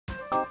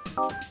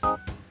Hi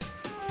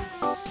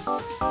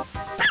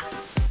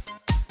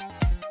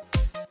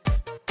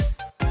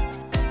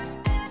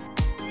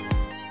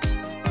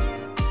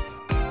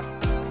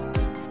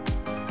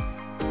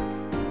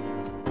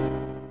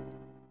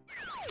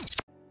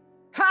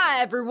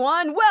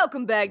everyone,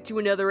 welcome back to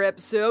another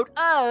episode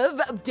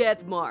of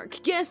Death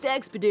Mark, Guest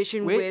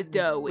Expedition with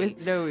Doughy.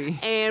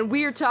 And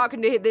we're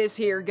talking to this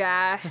here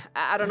guy.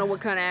 I don't know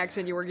what kind of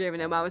accent you were giving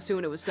him. I'm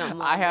assuming it was something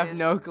like I have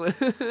no clue.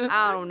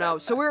 I don't know.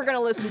 So we're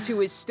gonna listen to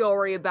his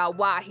story about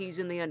why he's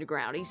in the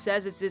underground. He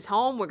says it's his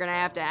home. We're gonna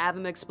have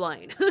him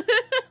explain.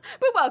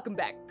 But welcome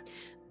back.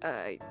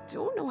 I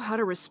don't know how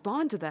to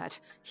respond to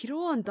that.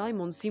 Hiro and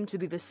Daimon seem to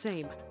be the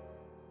same.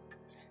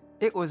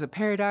 It was a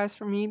paradise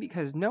for me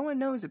because no one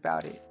knows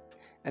about it.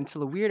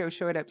 Until a weirdo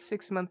showed up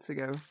 6 months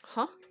ago.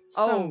 Huh?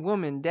 Some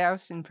woman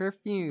doused in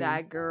perfume.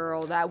 That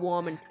girl, that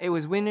woman. It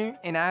was winter,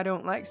 and I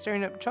don't like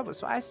stirring up trouble,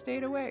 so I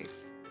stayed away.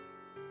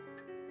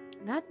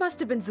 That must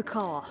have been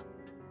Zakala.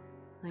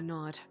 I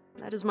nod.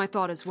 That is my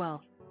thought as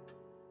well.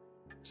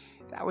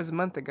 That was a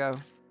month ago.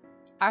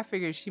 I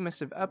figured she must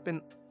have up and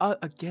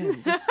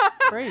again. This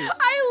phrase.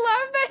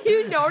 I love that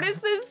you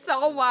noticed this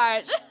so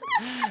much.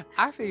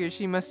 I figured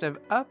she must have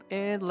up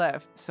and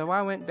left, so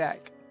I went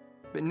back.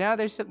 But now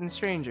there's something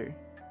stranger.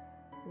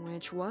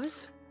 Which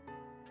was?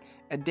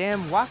 A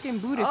damn walking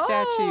Buddha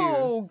statue.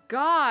 Oh,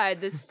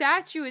 God. The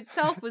statue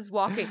itself was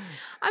walking.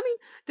 I mean,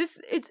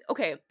 it's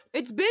okay.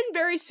 It's been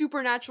very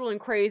supernatural and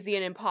crazy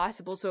and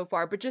impossible so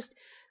far, but just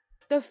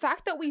the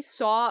fact that we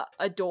saw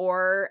a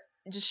door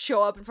just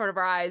show up in front of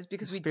our eyes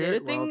because we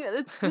did a thing.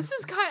 This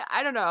is kind of,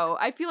 I don't know.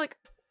 I feel like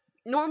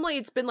normally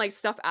it's been like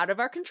stuff out of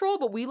our control,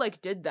 but we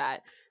like did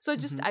that. So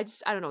I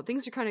don't know.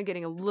 Things are kind of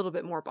getting a little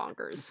bit more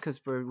bonkers. It's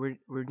because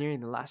we're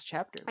nearing the last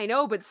chapter. I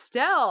know, but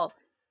still.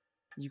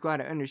 You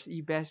gotta understand.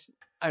 You best.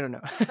 I don't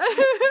know.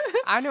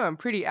 I know I'm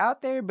pretty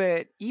out there,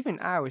 but even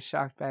I was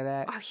shocked by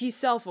that. Oh, he's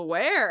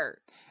self-aware.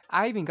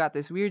 I even got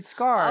this weird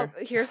scar.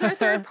 Oh, here's our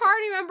third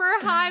party member.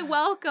 Hi,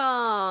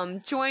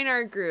 welcome. Join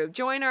our group.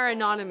 Join our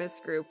anonymous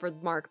group for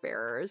mark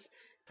bearers.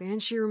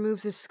 Banshee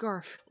removes his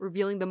scarf,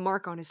 revealing the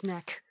mark on his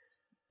neck.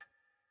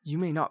 You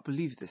may not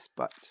believe this,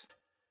 but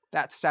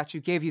that statue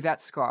gave you that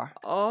scar.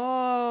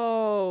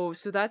 Oh,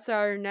 so that's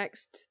our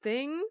next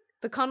thing?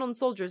 The Kanon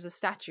soldier is a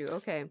statue.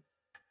 Okay.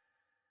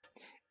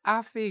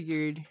 I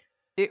figured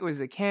it was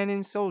a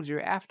Kanon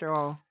soldier after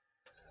all.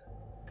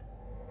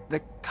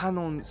 The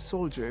Kanon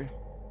soldier.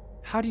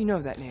 How do you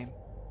know that name?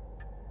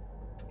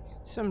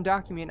 Some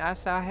document I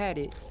saw had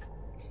it.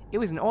 It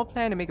was an old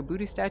plan to make a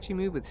Buddha statue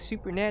move with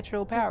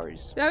supernatural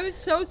powers. That was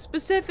so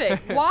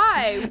specific.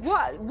 Why?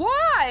 What?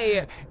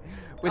 Why?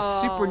 With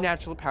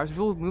supernatural powers, we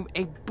will move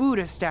a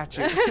Buddha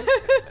statue.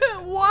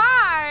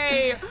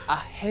 Why? A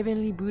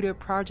heavenly Buddha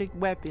project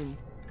weapon.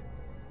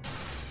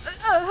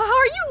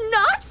 Are you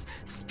nuts?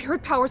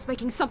 Spirit powers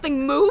making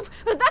something move?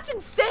 That's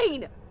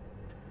insane!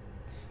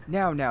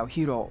 Now,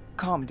 Hiro,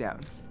 calm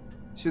down.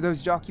 So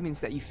those documents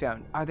that you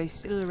found, are they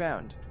still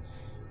around?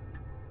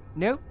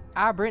 Nope,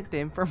 I burnt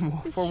them for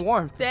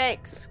warmth.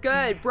 Thanks,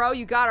 good. Bro,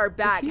 you got our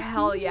back,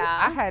 hell yeah.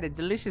 I had a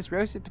delicious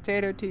roasted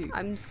potato too.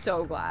 I'm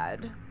so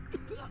glad.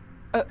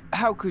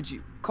 How could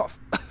you? Cough.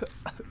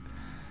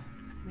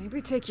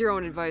 Maybe take your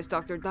own advice,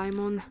 Dr.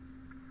 Daimon.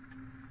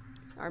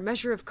 Our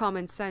measure of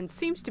common sense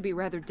seems to be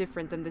rather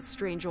different than this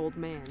strange old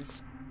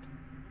man's.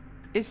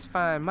 It's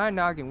fine, my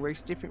noggin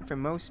works different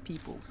from most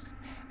people's.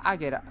 I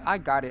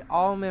got it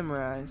all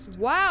memorized.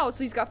 Wow,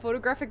 so he's got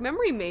photographic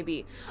memory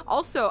maybe.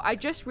 Also, I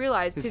just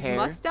realized his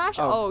mustache.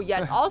 Oh,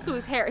 yes, also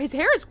his hair. His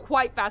hair is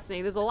quite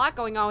fascinating. There's a lot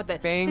going on with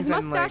it. Bangs his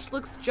mustache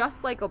looks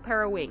just like a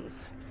pair of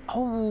wings.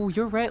 Oh,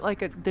 you're right,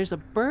 there's a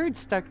bird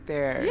stuck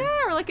there.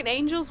 Yeah, or like an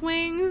angel's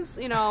wings,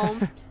 you know.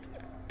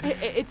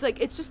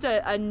 It's just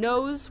a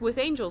nose with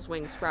angel's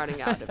wings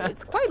sprouting out of it.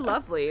 It's quite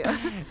lovely.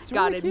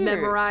 Got it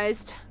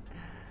memorized.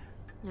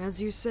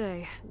 As you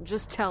say,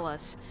 just tell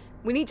us.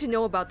 We need to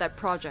know about that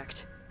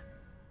project.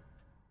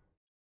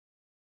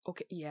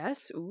 Okay,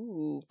 yes?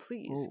 Ooh,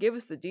 please, give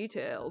us the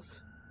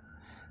details.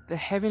 The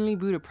Heavenly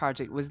Buddha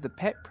Project was the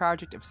pet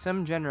project of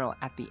some general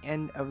at the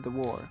end of the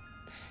war.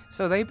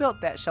 So they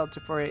built that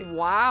shelter for it.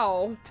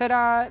 Wow.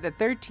 Ta-da! The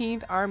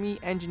 13th Army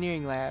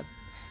Engineering Lab.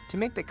 To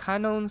make the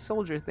Kanon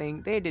soldier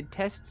thing, they did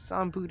tests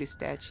on Buddha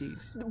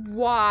statues.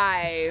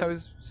 Why? So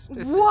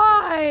specific.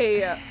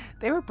 Why?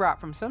 They were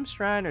brought from some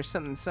shrine or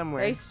something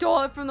somewhere. They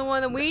stole it from the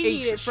one that we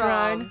need it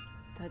shrine. From.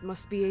 That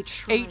must be H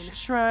shrine. H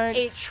shrine.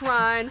 H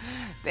shrine.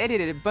 They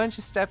did a bunch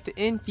of stuff to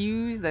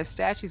infuse the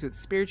statues with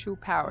spiritual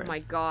power. Oh my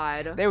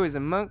god. There was a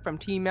monk from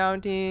Tea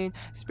Mountain,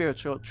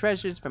 spiritual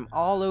treasures from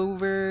all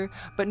over,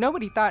 but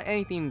nobody thought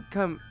anything would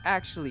come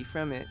actually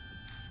from it.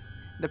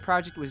 The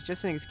project was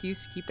just an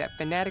excuse to keep that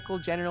fanatical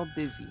general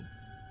busy.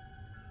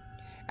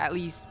 At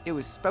least, it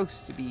was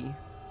supposed to be.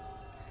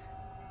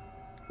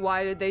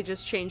 Why did they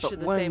just change to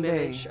the same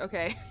image?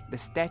 Okay. The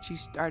statue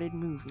started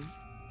moving.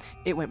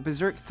 It went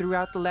berserk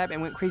throughout the lab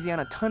and went crazy on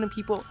a ton of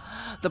people.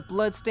 The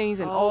bloodstains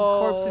and old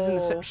corpses in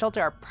the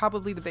shelter are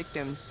probably the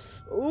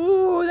victims.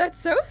 Ooh, that's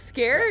so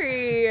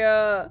scary.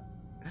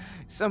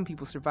 Some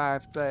people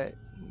survived, but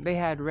they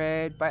had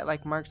red,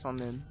 bite-like marks on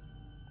them.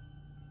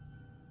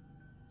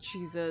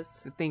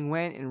 Jesus. The thing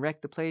went and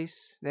wrecked the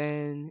place,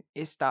 then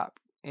it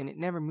stopped, and it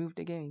never moved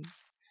again.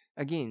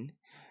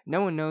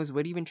 No one knows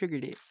what even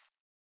triggered it.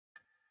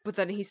 But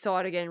then he saw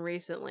it again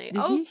recently.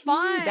 Oh,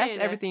 fine. That's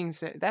everything.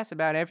 That's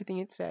about everything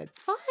it said.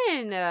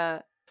 Fine.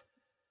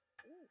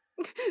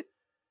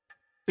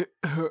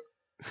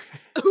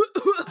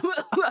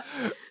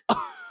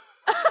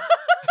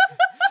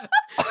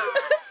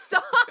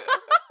 Stop.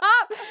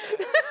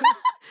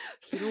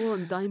 Hiro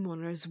and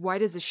Daimon are as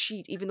white as a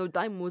sheet, even though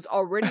Daimon was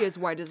already as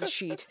white as a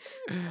sheet.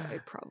 I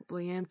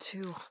probably am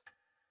too.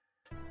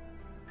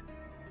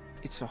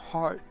 It's a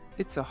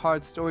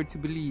hard story to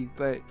believe,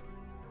 but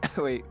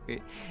wait.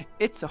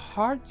 It's a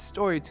hard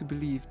story to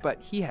believe,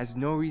 but he has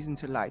no reason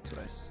to lie to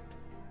us.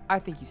 I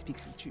think he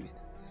speaks the truth.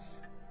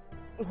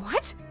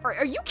 What?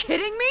 Are you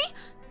kidding me?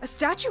 A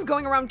statue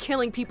going around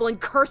killing people and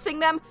cursing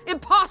them?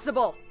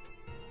 Impossible!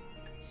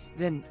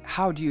 Then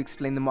how do you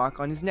explain the mark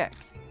on his neck?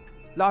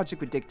 Logic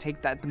would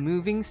dictate that the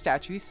moving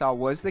statue he saw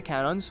was the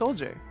Cannon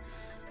soldier.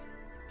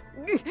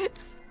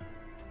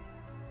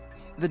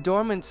 The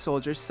dormant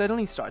soldier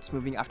suddenly starts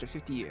moving after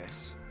 50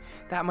 years.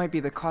 That might be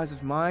the cause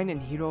of mine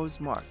and Hiro's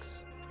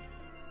marks.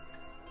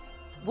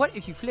 What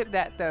if you flip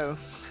that though?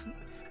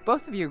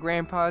 Both of your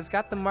grandpas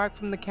got the mark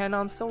from the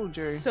Cannon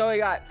soldier. So it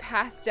got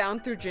passed down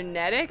through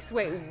genetics?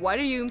 Wait, what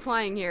are you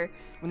implying here?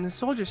 When the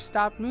soldier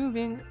stopped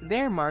moving,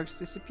 their marks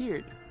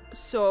disappeared.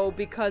 So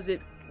because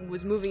it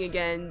was moving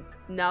again,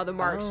 now the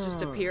marks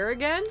just appear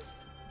again?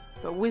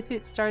 But with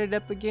it started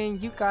up again,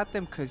 you got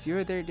them because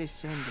you're their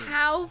descendants.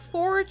 How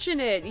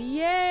fortunate!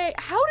 Yay!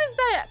 How does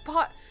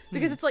that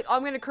because it's like,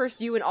 I'm gonna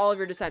curse you and all of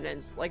your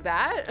descendants. Like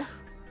that?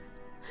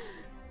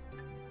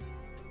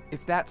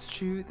 If that's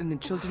true, then the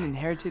children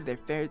inherited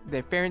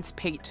their parents'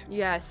 pate.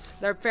 Yes,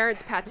 their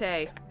parents'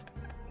 pate.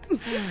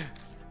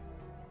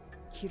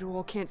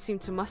 Hiro can't seem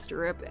to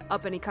muster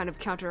up any kind of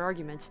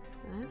counter-argument.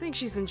 I think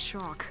she's in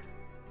shock.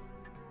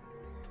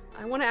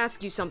 I want to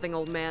ask you something,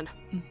 old man.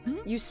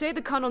 You say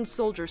the Cannon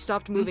soldier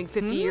stopped moving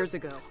 50 years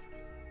ago.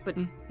 But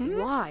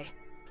why?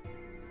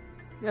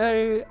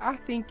 I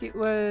think it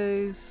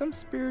was some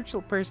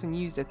spiritual person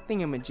used a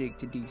thingamajig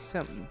to do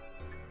something.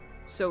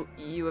 So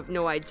you have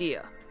no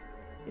idea?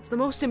 It's the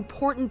most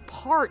important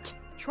part.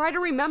 Try to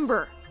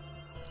remember.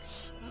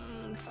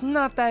 It's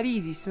not that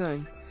easy,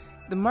 son.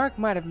 The mark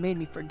might have made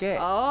me forget.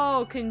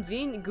 Oh,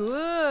 convenient.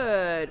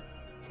 Good.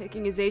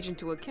 Taking his age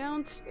into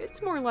account,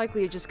 it's more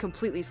likely it just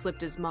completely slipped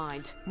his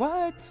mind.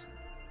 What?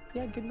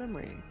 Yeah, good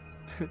memory.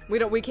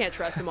 We can't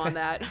trust him on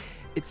that.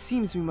 It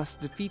seems we must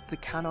defeat the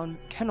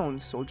Cannon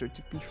soldier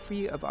to be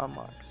free of our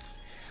marks.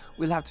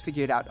 We'll have to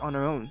figure it out on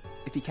our own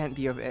if he can't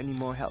be of any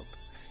more help.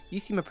 You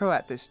seem a pro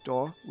at this,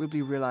 Dor. We'll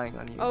be relying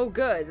on you. Oh,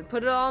 good.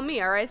 Put it all on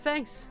me, alright?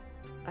 Thanks.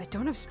 I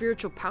don't have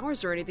spiritual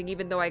powers or anything,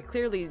 even though I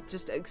clearly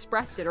just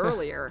expressed it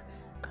earlier.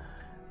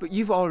 But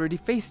you've already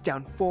faced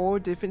down 4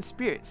 different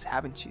spirits,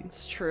 haven't you?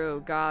 It's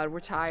true. God, we're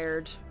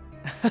tired.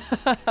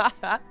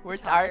 We're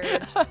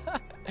tired.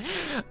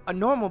 A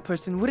normal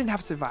person wouldn't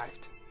have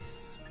survived.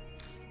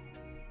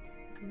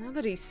 Now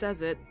that he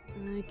says it,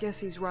 I guess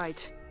he's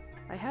right.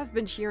 I have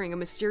been hearing a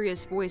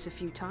mysterious voice a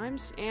few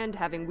times, and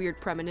having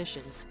weird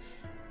premonitions.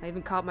 I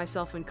even caught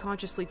myself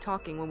unconsciously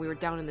talking when we were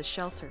down in the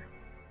shelter.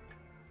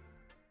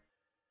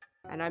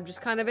 And I'm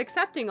just kind of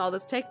accepting all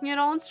this, taking it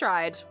all in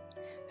stride.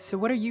 So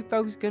what are you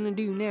folks gonna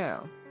do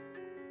now?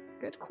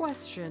 Good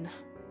question.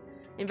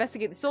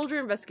 Investigate the soldier,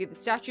 investigate the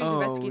statues,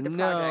 Oh, investigate the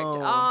no.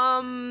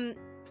 project.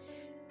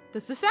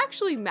 Does this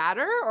actually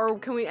matter, or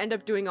can we end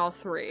up doing all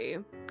 3?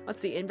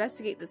 Let's see,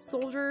 investigate the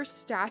soldier,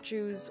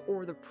 statues,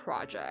 or the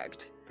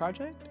project.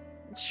 Project?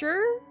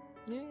 Sure?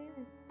 Yeah.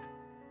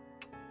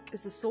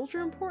 Is the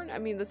soldier important? I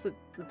mean, that's the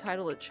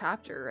title of the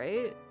chapter,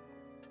 right?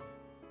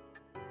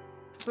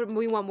 But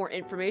we want more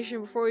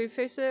information before we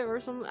face it or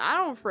something? I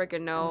don't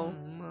frickin' know.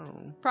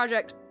 No.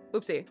 Project.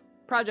 Oopsie.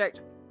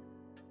 Project.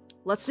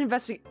 Let's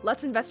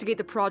investigate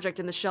the project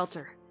in the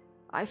shelter.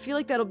 I feel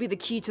like that'll be the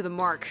key to the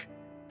mark.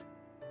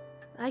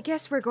 I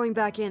guess we're going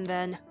back in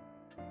then.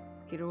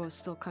 Hiro's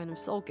still kind of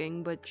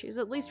sulking, but she's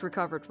at least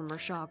recovered from her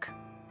shock.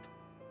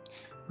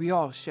 We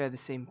all share the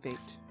same fate.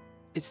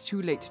 It's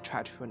too late to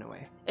try to run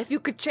away. If you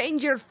could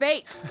change your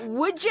fate,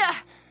 would ya?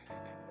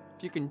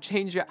 If you can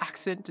change your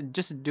accent and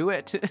just do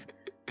it.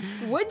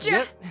 Would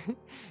ya?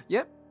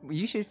 Yep.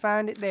 You should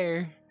find it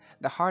there.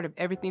 The heart of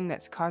everything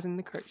that's causing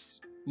the curse.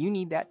 You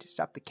need that to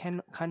stop the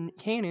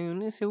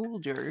Cannon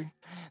soldier.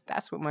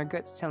 That's what my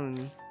gut's telling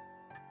me.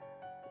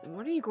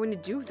 What are you going to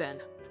do then?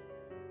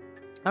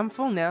 I'm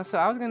full now, so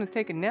I was gonna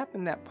take a nap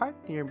in that park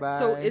nearby.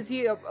 So is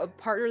he a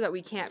partner that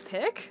we can't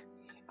pick?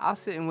 I'll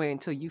sit and wait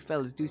until you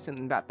fellas do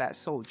something about that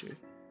soldier.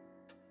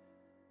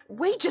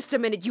 Wait just a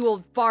minute, you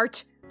old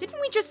fart! Didn't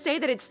we just say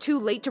that it's too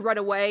late to run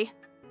away?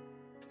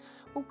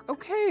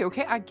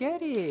 Okay, I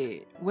get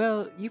it.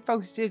 Well, you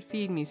folks did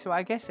feed me, so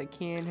I guess I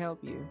can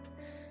help you.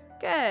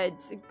 Good.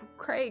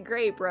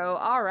 Great, bro.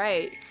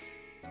 Alright.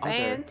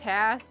 Okay.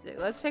 Fantastic.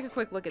 Let's take a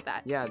quick look at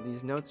that. Yeah,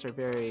 these notes are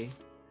very...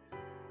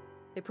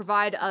 They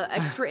provide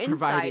extra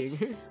insight.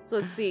 Providing. So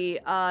let's see.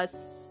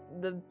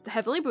 The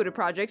Heavenly Buddha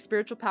Project,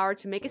 spiritual power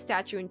to make a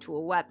statue into a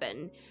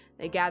weapon.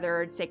 They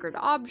gathered sacred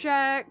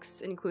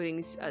objects,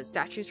 including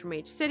statues from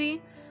each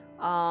city.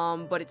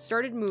 But it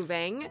started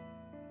moving,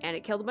 and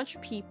it killed a bunch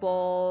of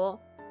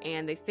people.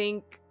 And they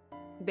think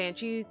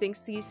Banshee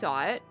thinks he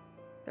saw it.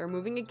 They're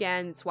moving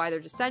again. That's why they're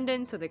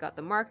descendants. So they got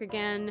the mark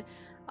again.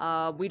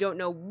 We don't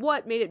know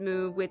what made it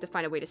move. We have to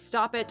find a way to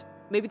stop it.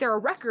 Maybe there are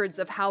records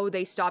of how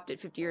they stopped it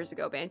 50 years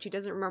ago. Banshee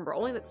doesn't remember.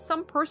 Only that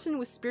some person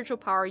with spiritual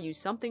power used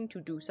something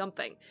to do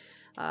something.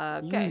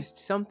 Okay. Used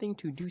something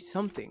to do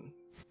something.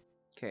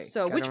 Okay.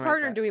 So which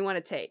partner do we want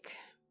to take?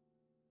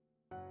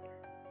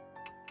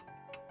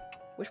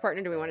 Which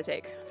partner do we want to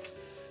take?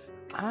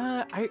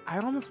 I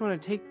almost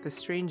want to take the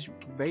strange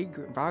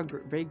vagrant.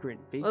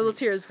 Well, let's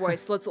hear his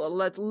voice. Let's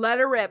let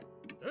it rip.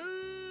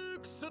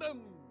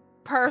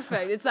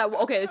 Perfect. It's that.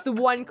 Okay, it's the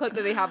one clip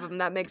that they have of him.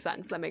 That makes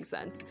sense. That makes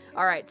sense.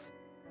 All right,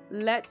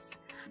 let's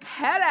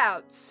head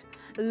out.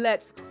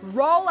 Let's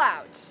roll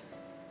out.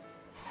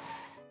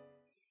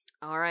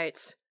 All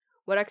right.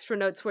 What extra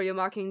notes were you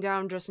marking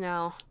down just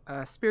now?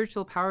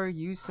 Spiritual power,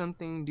 use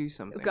something, do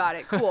something. Got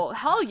it. Cool.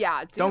 Hell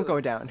yeah, dude. Don't go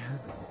down.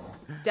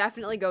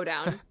 Definitely go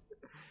down.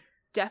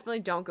 Definitely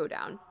don't go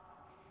down.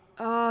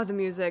 Oh, the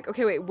music.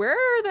 Okay, wait.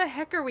 Where the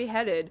heck are we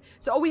headed?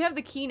 So, we have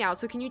the key now.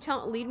 So, can you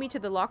lead me to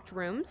the locked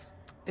rooms?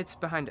 It's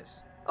behind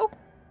us. Oh,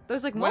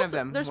 there's like one of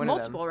them. There's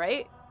multiple,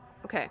 right?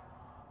 Okay.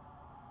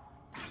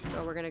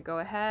 So we're gonna go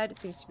ahead. It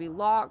seems to be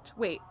locked.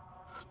 Wait.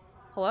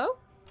 Hello?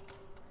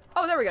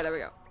 Oh, there we go. There we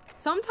go.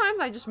 Sometimes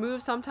I just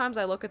move. Sometimes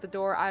I look at the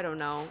door. I don't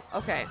know.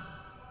 Okay.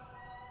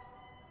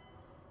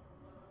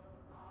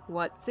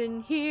 What's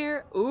in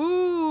here?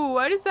 Ooh,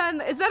 what is that?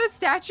 Is that a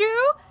statue?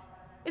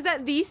 Is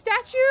that the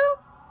statue?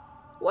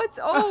 What's...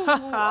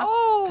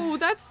 Oh,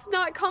 that's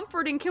not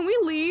comforting. Can we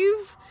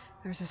leave?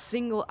 There's a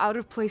single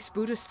out-of-place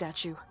Buddha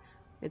statue.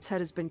 Its head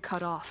has been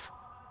cut off.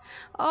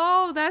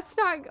 Oh, that's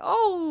not...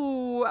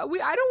 Oh,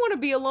 I don't want to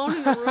be alone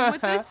in the room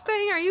with this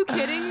thing. Are you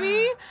kidding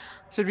me?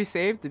 Should we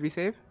save? Did we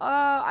save?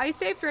 I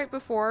saved right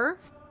before.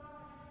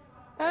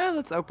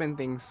 Let's open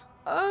things.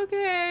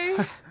 Okay.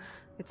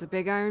 It's a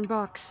big iron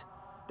box.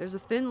 There's a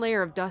thin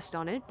layer of dust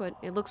on it, but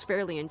it looks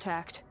fairly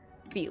intact.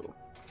 Feel.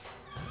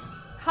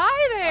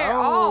 Hi there!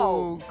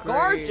 Oh,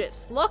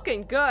 gorgeous.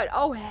 Looking good.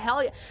 Oh,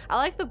 hell yeah. I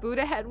like the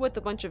Buddha head with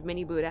a bunch of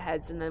mini Buddha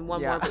heads and then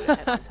one more Buddha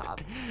head on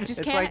top.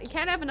 Just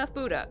can't have enough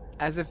Buddha.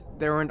 As if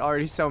there weren't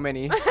already so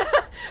many.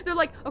 They're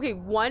like, okay,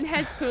 one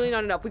head's clearly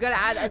not enough. We gotta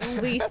add at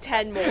least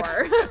 10 more.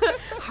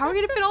 How are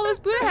we gonna fit all those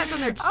Buddha heads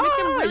on there? Just make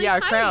them really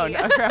tiny.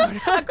 A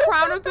crown. A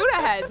crown of Buddha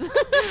heads.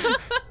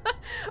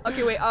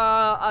 Okay, wait,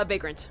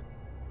 vagrant.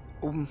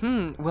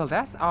 Well,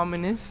 that's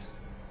ominous.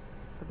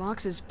 The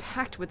box is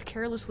packed with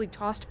carelessly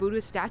tossed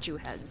Buddha statue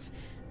heads.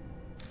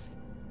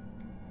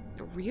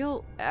 A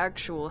real,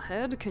 actual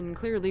head can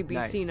clearly be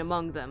seen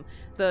among them.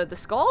 The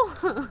skull?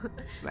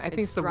 I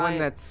think it's the one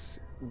that's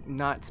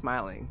not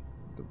smiling.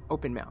 The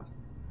open mouth.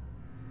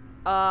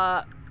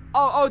 The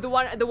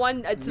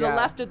one to the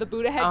left of the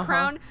Buddha head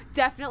crown.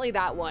 Definitely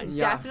that one.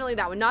 Yeah. Definitely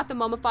that one. Not the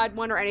mummified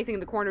one or anything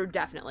in the corner.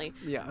 Definitely.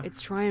 Yeah. It's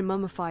dry and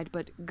mummified,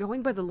 but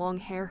going by the long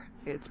hair,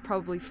 it's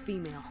probably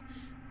female.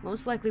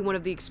 Most likely one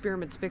of the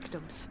experiment's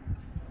victims.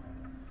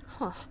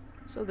 Huh.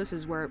 So this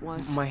is where it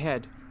was. My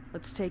head.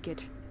 Let's take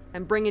it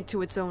and bring it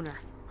to its owner.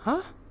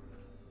 Huh?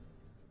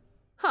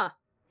 Huh.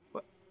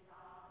 What?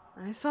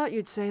 I thought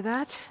you'd say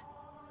that.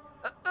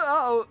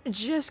 Oh,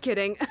 just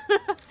kidding.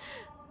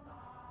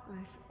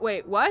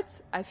 Wait,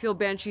 what? I feel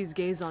Banshee's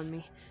gaze on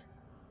me.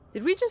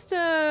 Did we just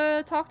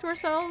talk to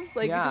ourselves?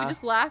 Like, did we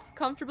just laugh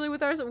comfortably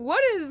with ourselves?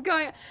 What is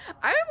going...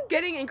 I'm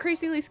getting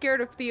increasingly scared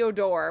of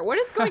Theodore. What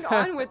is going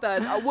on with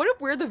us? What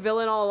if we're the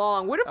villain all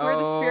along? What if we're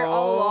the spirit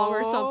all along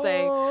or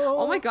something?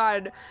 Oh my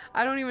god.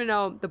 I don't even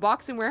know. The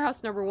box in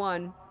warehouse number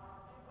 1.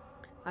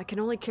 I can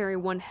only carry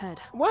one head.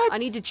 What? I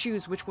need to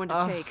choose which one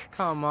to take.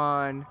 Come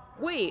on.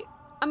 Wait.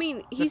 I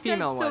mean, he said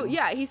so... one.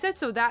 Yeah, he said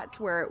so that's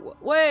where...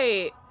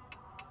 Wait.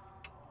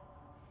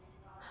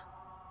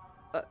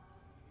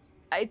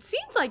 It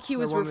seems like he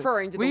was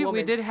referring to the woman's head.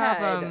 We did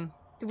have,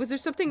 was there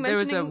something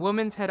mentioning... There was a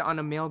woman's head on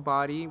a male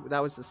body.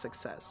 That was a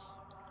success.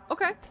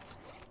 Okay.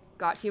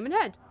 Got human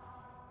head.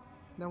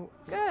 No.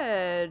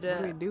 Good.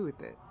 What do we do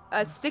with it?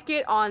 Stick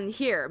it on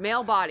here.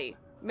 Male body.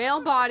 Male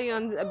body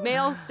on...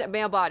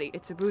 male body.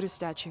 It's a Buddha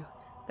statue.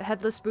 The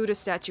headless Buddha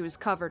statue is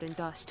covered in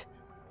dust.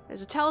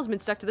 There's a talisman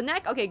stuck to the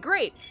neck. Okay,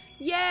 great.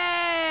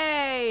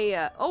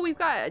 Yay! Oh, we've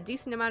got a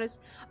decent amount of...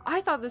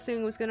 I thought this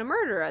thing was going to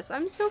murder us.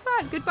 I'm so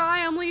glad. Goodbye.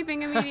 I'm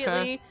leaving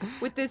immediately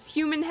with this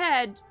human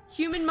head.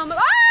 Human mummy...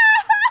 Ah!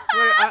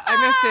 Wait, I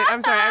missed it.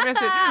 I'm sorry. I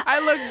missed it. I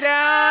looked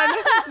down.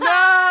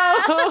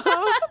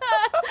 No!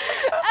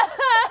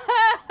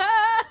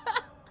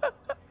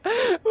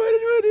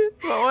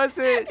 What was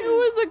it? It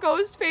was a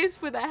ghost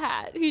face with a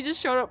hat. He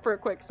just showed up for a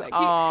quick sec.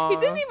 He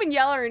didn't even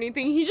yell or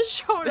anything. He just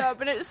showed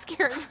up and it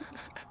scared me.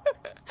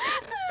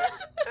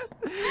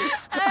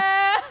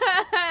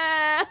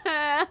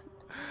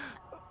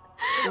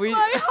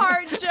 My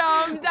heart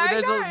jumped.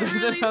 I got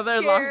There's really another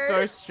scared. locked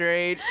door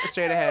straight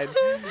ahead.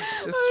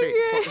 Just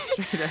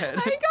straight ahead.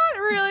 I got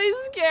really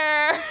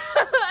scared.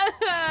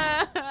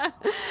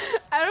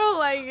 I don't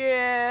like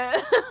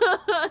it.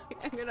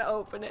 I'm gonna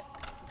open it.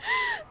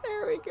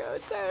 There we go.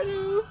 Time to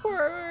move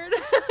forward.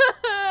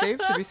 Save?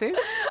 Should we save?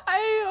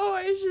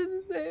 I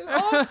shouldn't save.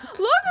 Oh, look,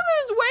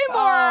 there's way more.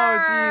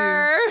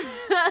 Oh,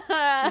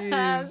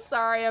 jeez.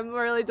 Sorry, I'm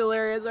really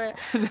delirious right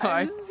now. No,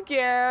 I'm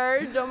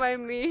scared. Don't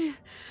mind me.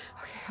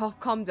 Okay, I'll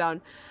calm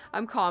down.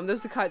 I'm calm.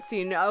 There's a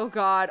cutscene. Oh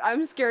God,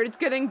 I'm scared. It's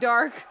getting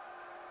dark.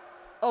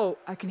 Oh,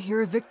 I can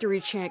hear a victory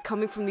chant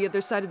coming from the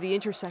other side of the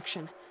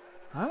intersection.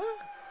 Huh?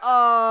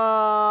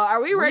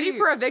 Are we ready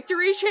for a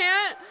victory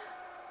chant?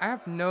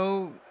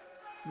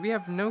 We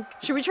have no...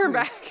 Should we turn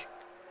back?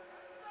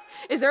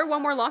 Is there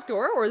one more locked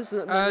door, or is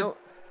no?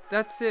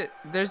 That's it.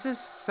 There's this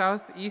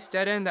southeast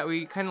dead end that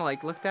we kind of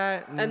like looked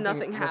at, and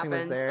nothing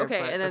happens. Was there,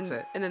 okay, and then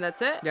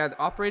that's it. Yeah, the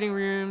operating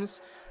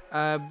rooms,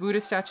 Buddha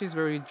statues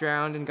where we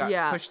drowned and got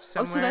pushed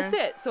somewhere. Oh, so that's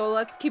it. So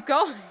let's keep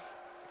going.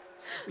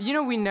 You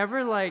know, we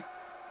never like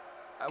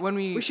when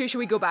we. Should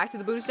we go back to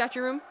the Buddha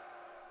statue room?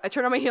 I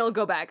turn on my heel and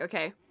go back.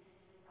 Okay.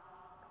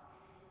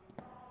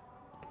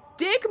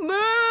 Dick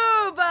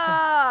move!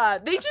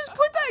 They just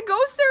put that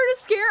ghost there to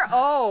scare.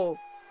 Oh,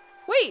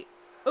 wait.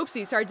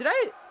 Oopsie. Sorry. Did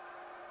I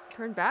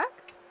turn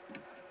back?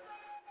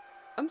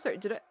 I'm sorry.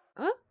 Did I?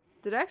 Huh?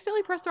 Did I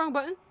accidentally press the wrong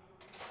button?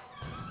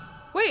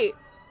 Wait.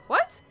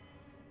 What?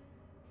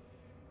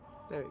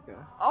 There we go.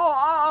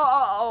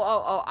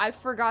 Oh! I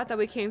forgot that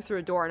we came through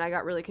a door, and I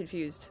got really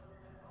confused.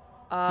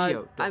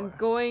 I'm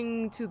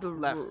going to the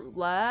left.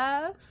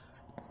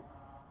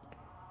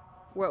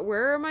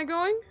 Where am I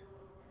going?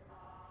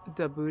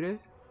 The Buddha.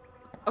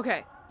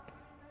 Okay.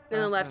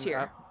 Then the left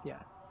here. Yeah.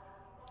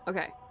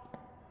 Okay.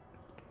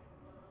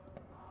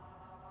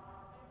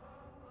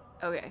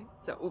 Okay.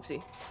 So,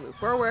 oopsie. Just move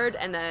forward,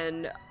 and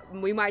then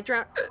we might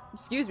drown.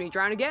 Excuse me,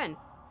 drown again.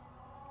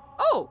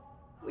 Oh,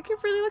 we can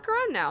freely look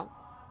around now.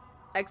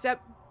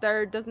 Except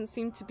there doesn't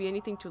seem to be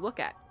anything to look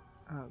at.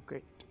 Oh,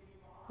 great.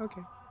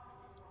 Okay.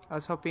 I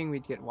was hoping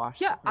we'd get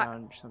washed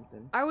around or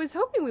something. I was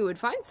hoping we would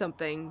find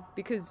something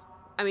because,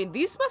 I mean,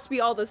 these must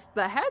be all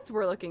the heads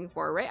we're looking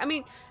for, right? I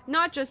mean,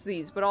 not just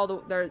these, but all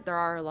there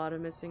are a lot of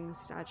missing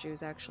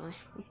statues, actually.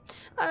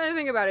 I don't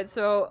think about it,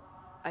 so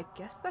I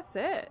guess that's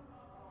it.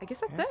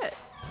 It.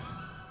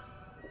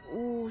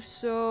 Ooh,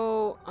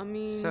 so, I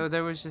mean... So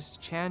there was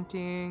just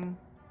chanting...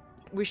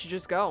 We should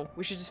just go.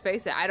 We should just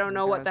face it. I don't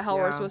know what the hell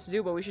we're supposed to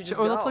do, but we should just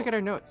go. Let's look at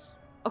our notes.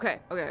 Okay.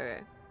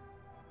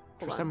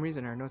 For some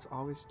reason, our notes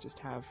always just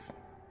have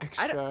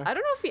extra... I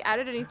don't know if he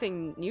added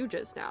anything new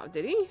just now.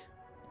 Did he?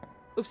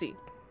 Oopsie.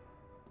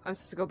 I'm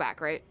supposed to go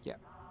back, right? Yeah.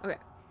 Okay.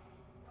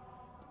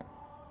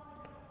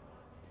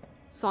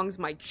 Song's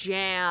my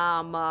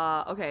jam.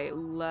 Okay,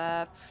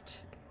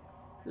 left,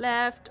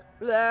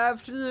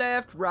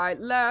 right,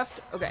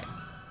 left. Okay.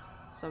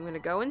 So I'm gonna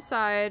go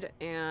inside,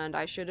 and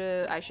I should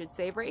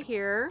save right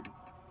here.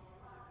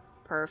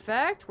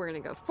 Perfect. We're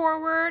gonna go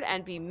forward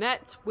and be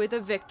met with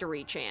a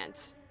victory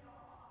chant.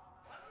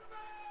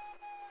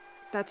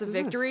 That's a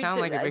victory. Doesn't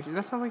sound like a victory.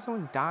 That sounds like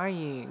someone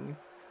dying.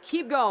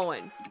 Keep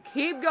going.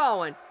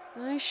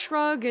 I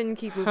shrug and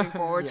keep moving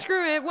forward.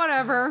 Screw it,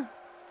 whatever.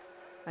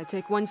 I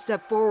take one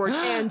step forward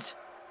and...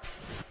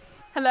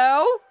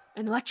 Hello?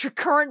 An electric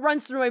current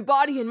runs through my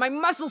body and my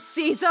muscles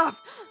seize up.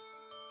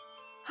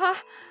 Huh?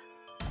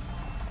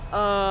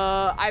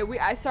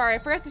 Sorry, I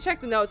forgot to check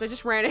the notes. I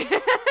just ran it.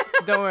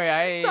 Don't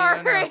worry,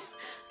 Sorry.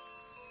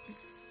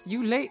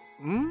 You late?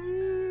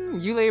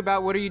 You late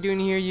about what are you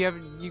doing here?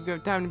 You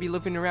have time to be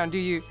loafing around, do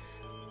you?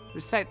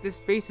 Recite this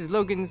base's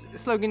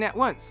slogan at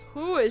once.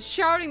 Who is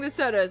shouting this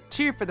at us?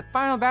 Cheer for the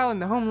final battle in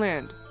the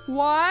homeland.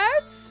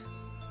 What?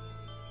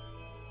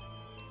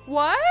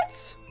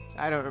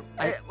 I don't...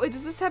 Wait,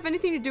 does this have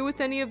anything to do with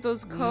any of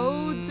those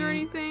codes or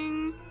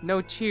anything?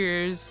 No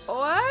cheers.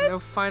 What? No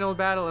final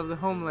battle of the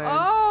homeland.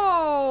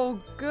 Oh,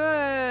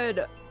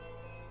 good.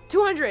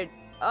 200.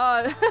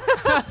 Huh?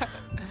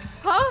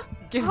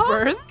 Give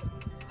birth?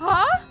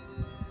 Huh?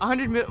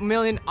 100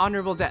 million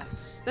honorable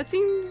deaths. That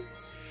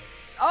seems...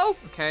 Oh.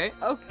 Okay.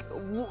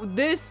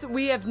 This,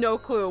 we have no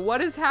clue. What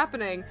is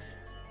happening?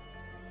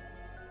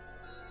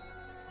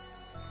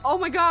 Oh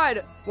my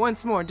god.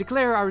 Once more,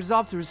 declare our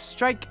resolve to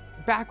strike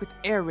back with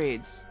air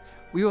raids.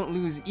 We won't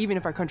lose even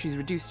if our country is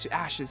reduced to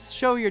ashes.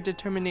 Show your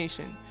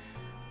determination.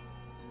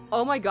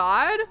 Oh my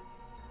god.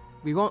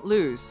 We won't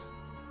lose.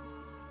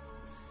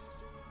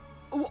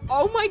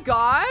 Oh my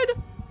god.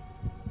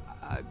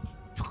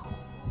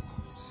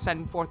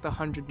 Send forth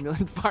 100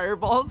 million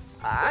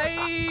fireballs.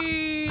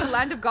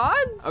 Land of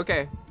Gods?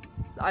 Okay.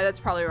 That's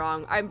probably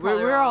wrong.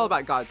 We're all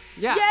about gods.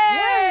 Yeah.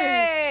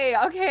 Yay!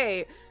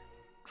 Okay.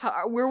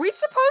 Were we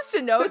supposed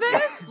to know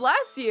this?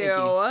 Bless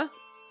you.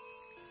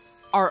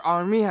 Our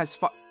army has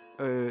fought...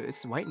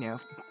 it's white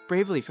now.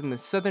 Bravely from the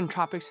southern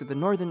tropics to the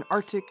northern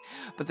Arctic,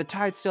 but the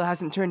tide still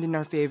hasn't turned in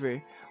our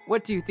favor.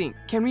 What do you think?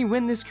 Can we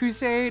win this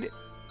crusade?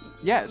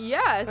 Yes.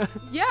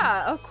 Yes.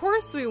 Yeah, of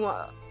course we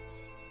want.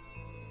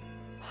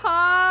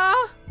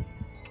 Huh?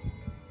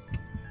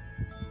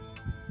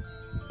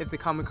 If the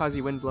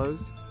kamikaze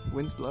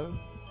winds blow.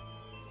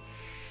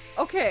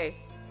 Okay.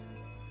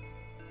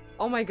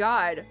 Oh my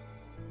god.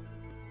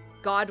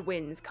 God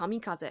wins.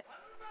 Kamikaze.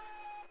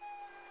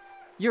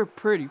 You're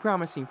pretty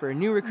promising for a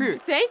new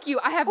recruit. Thank you.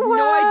 I have no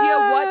idea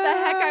what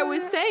the heck I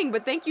was saying,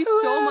 but thank you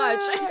so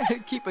much.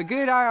 Keep a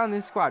good eye on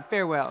this squad.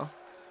 Farewell.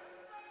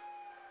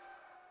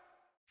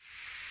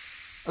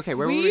 Okay,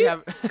 where will we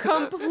have...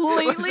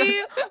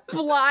 completely,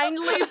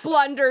 blindly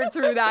blundered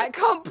through that.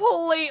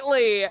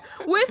 Completely.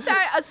 With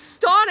that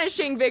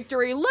astonishing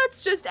victory,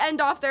 let's just end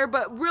off there,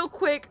 but real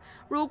quick,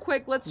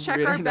 let's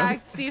check our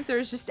bags to see if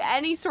there's just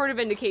any sort of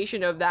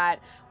indication of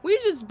that. We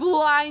just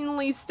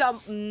blindly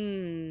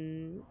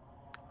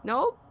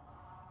Nope.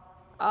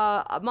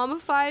 A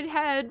mummified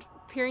head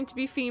appearing to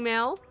be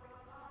female.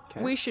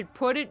 Okay. We should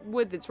put it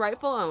with its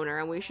rightful owner,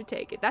 and we should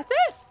take it. That's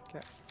it.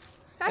 Okay.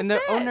 That's and the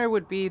it. owner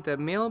would be the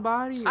male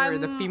body or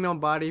the female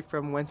body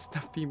from whence the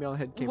female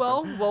head came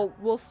from? Well,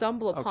 we'll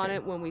stumble upon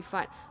it when we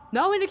find...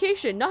 No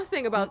indication,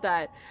 nothing about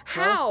that.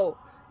 How?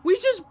 We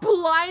just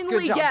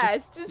blindly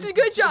guessed.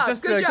 Good job.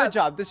 Good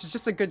job. This is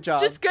just a good job.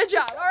 Just good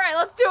job. All right,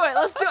 let's do it.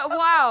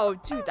 Wow.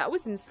 Dude, that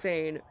was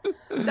insane.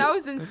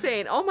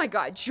 Oh my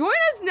god. Join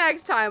us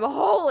next time.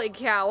 Holy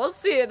cow. We'll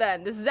see you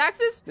then. This is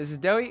Axis. This is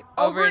Doughy.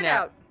 Over and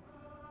out.